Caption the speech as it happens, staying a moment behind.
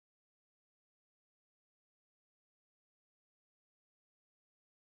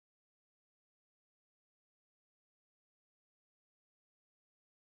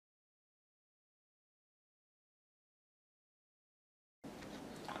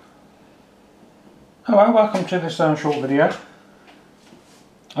Hello, welcome to this short video.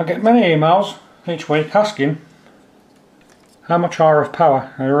 I get many emails each week asking how much RF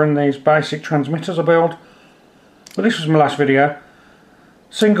power are in these basic transmitters I build. Well, this was my last video.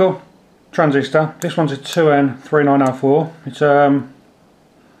 Single transistor. This one's a 2N3904. It's a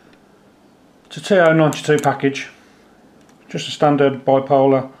TO92 package. Just a standard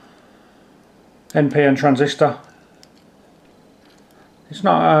bipolar NPN transistor. It's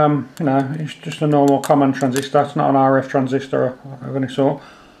not, it's just a normal common transistor. It's not an RF transistor of any sort.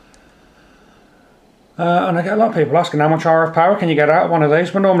 And I get a lot of people asking how much RF power can you get out of one of these.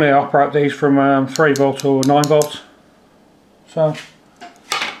 But normally I operate these from 3 volts or 9 volts. So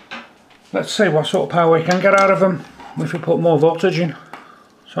let's see what sort of power we can get out of them if we put more voltage in.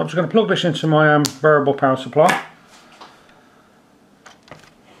 So I'm just going to plug this into my variable power supply.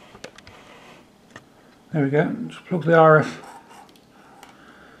 There we go. Just plug the RF.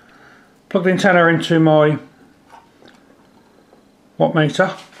 Plug the antenna into my watt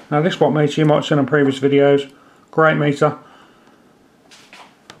meter. Now this watt meter you might have seen on previous videos. Great meter.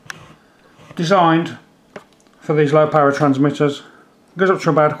 Designed for these low power transmitters. It goes up to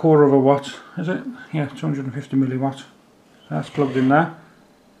about 1/4 of a watt. Is it? Yeah, 250 milliwatt. So that's plugged in there.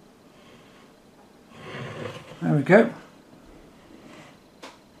 There we go.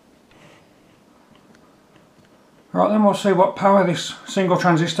 Right, then we'll see what power this single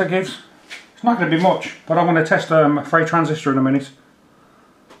transistor gives. It's not going to be much, but I'm going to test a free transistor in a minute.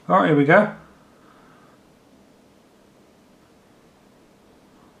 Alright, here we go.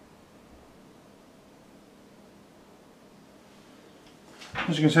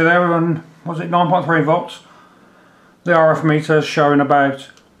 As you can see there, we're on, was it 9.3 volts? The RF meter is showing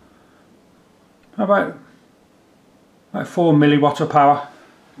about 4 milliwatt of power.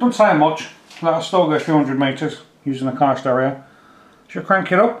 Don't say much, but I'll still go a few hundred meters using a car stereo. Should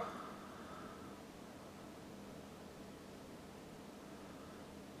crank it up.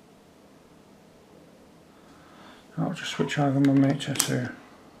 I'll just switch over my meter to.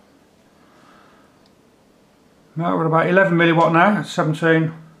 Now we're at about 11 milliwatt now. It's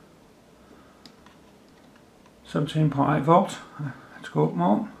 17.8 volt. Let's go up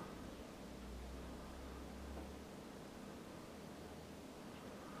more.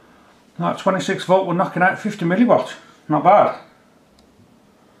 Now at 26 volt we're knocking out 50 milliwatt. Not bad.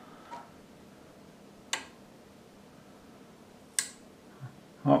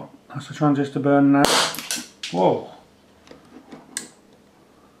 Oh, that's the transistor burning now. Whoa.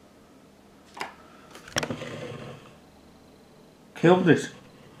 Killed it.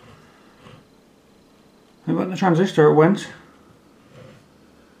 How about the transistor? It went.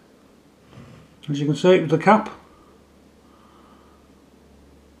 As you can see, with the cap.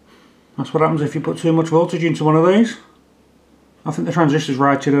 That's what happens if you put too much voltage into one of these. I think the transistor's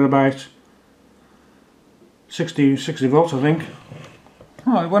rated at about 60 volts, I think.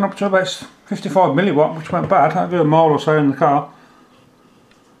 Oh, it went up to about 55 milliwatt, which went bad. I'd do a mile or so in the car.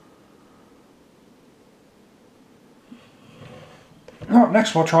 Right,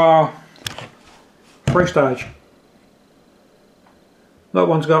 next we'll try our 3-stage. That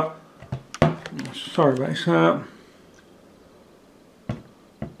one's got, sorry about this,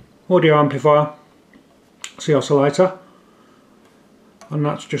 audio amplifier, C oscillator, and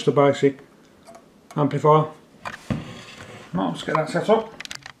that's just a basic amplifier. Right, let's get that set up.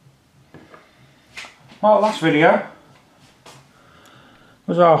 Well, last video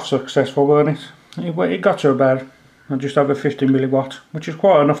was half successful, wasn't it? It got to about just over 50 milliwatt, which is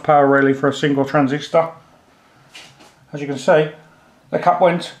quite enough power really for a single transistor. As you can see, the cap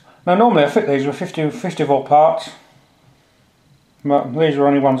went. Now normally I fit these with 50 volt parts, but these are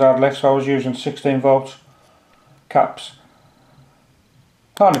only ones I had left, so I was using 16 volt caps.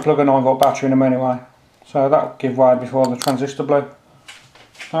 I only plug a 9 volt battery in them anyway, so that'll give way before the transistor blew.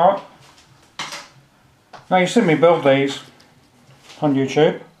 Alright. Now you've seen me build these on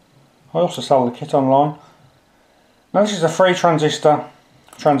YouTube. I also sell the kit online. Now this is a 3 transistor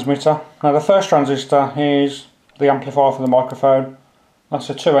transmitter. Now the first transistor is the amplifier for the microphone. That's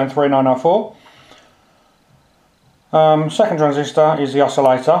a 2N3904. Second transistor is the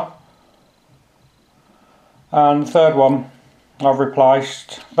oscillator. And the third one I've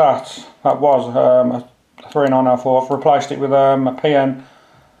replaced, that was a 3904. I've replaced it with a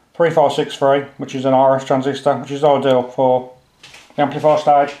PN3563, which is an RF transistor, which is ideal for the amplifier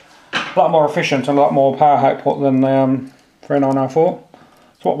stage. A lot more efficient and a lot more power output than 3904.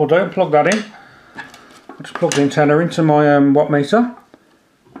 So what we'll do, plug that in. I'll just plug the antenna into my watt meter,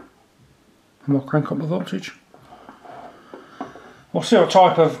 and we'll crank up the voltage. We'll see what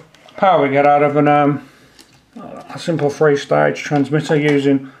type of power we get out of a simple 3-stage transmitter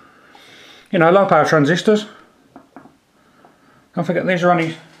using you know, low power transistors. Don't forget these are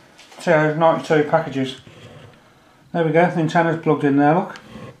only 92 packages. There we go, the antenna's plugged in there, look.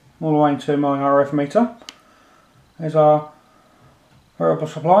 All the way into my RF meter. There's our variable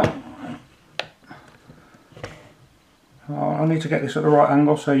supply. Oh, I need to get this at the right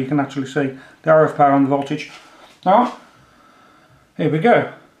angle so you can actually see the RF power and the voltage. Now, here we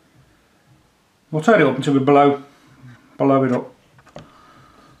go. We'll turn it up until we blow it up.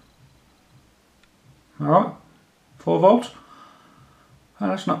 Alright, 4 volts. Oh,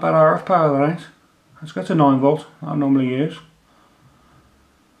 that's not bad RF power, that ain't. Let's go to 9 volt, that I normally use.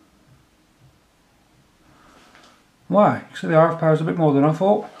 Wow, you see the RF power is a bit more than I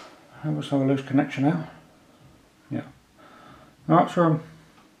thought. I must have a loose connection now. Yeah. Alright, so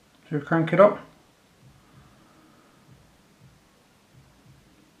we crank it up.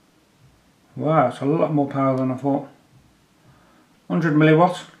 Wow, it's a lot more power than I thought. 100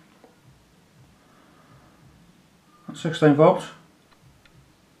 milliwatts. That's 16 volts.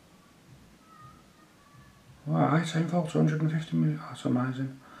 Wow, 18 volts, 150 milliwatts. That's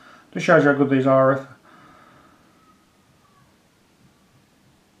amazing. Just shows you how good these are.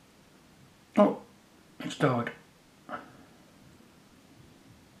 Oh, it's died.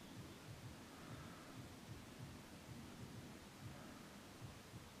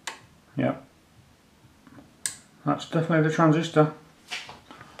 Yeah, that's definitely the transistor.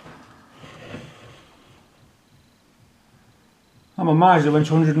 I'm amazed it went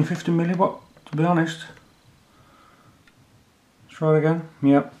to 150 milliwatt, to be honest. Let's try it again.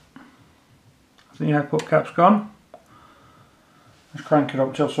 Yep. I think the output cap's gone. Let's crank it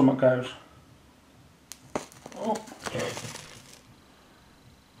up till something goes. Oh.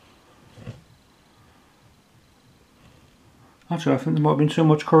 Actually, I think there might have been too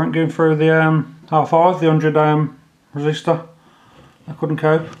much current going through the R5, the 100 resistor. I couldn't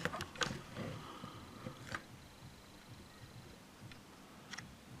cope.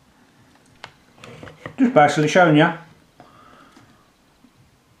 Just basically showing you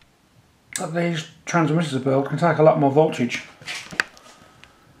that these transistors build can take a lot more voltage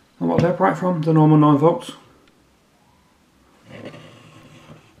than what they operate from, the normal 9 volts.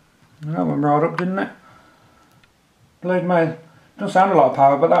 That went right up, didn't it? Believe me, it doesn't sound a lot of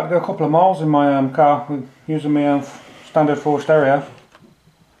power, but that'd go a couple of miles in my car with using my standard 4 stereo.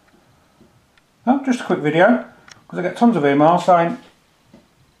 Oh, just a quick video, because I get tons of emails saying,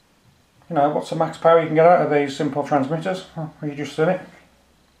 you know, what's the max power you can get out of these simple transmitters? Oh, you just seen it.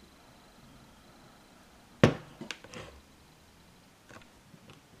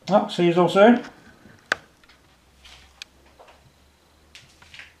 Oh, see you all soon.